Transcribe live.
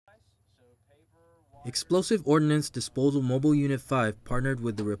Explosive Ordnance Disposal Mobile Unit 5 partnered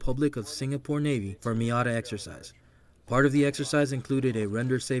with the Republic of Singapore Navy for Miata exercise. Part of the exercise included a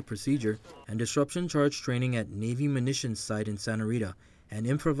render-safe procedure and disruption charge training at Navy Munitions Site in Santa Rita and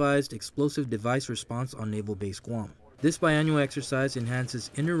improvised explosive device response on Naval Base Guam. This biannual exercise enhances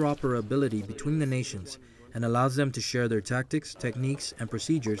interoperability between the nations and allows them to share their tactics, techniques, and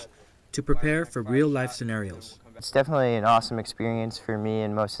procedures to prepare for real-life scenarios. It's definitely an awesome experience for me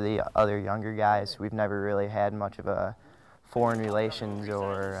and most of the other younger guys. We've never really had much of a foreign relations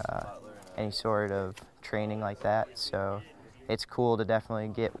or any sort of training like that, so it's cool to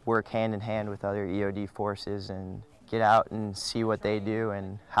definitely work hand in hand with other EOD forces and get out and see what they do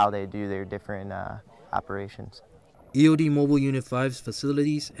and how they do their different operations. EOD Mobile Unit 5's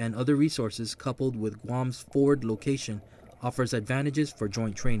facilities and other resources coupled with Guam's forward location offers advantages for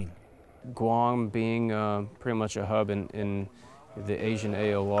joint training. Guam being pretty much a hub in the Asian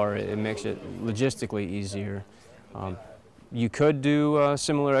AOR, it makes it logistically easier. You could do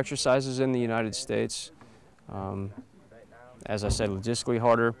similar exercises in the United States. As I said, logistically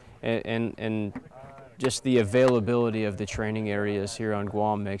harder, and just the availability of the training areas here on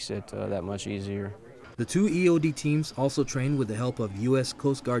Guam makes it that much easier. The two EOD teams also trained with the help of U.S.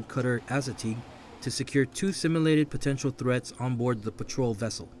 Coast Guard cutter Azateg to secure two simulated potential threats on board the patrol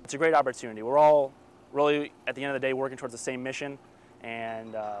vessel. It's a great opportunity. We're all really, at the end of the day, working towards the same mission,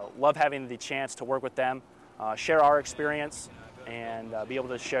 and love having the chance to work with them, share our experience, and be able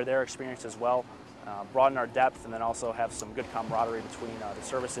to share their experience as well, broaden our depth, and then also have some good camaraderie between the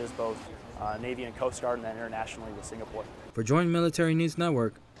services, both Navy and Coast Guard, and then internationally with Singapore. For Joint Military News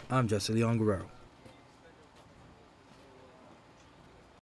Network, I'm Jesse Leon Guerrero.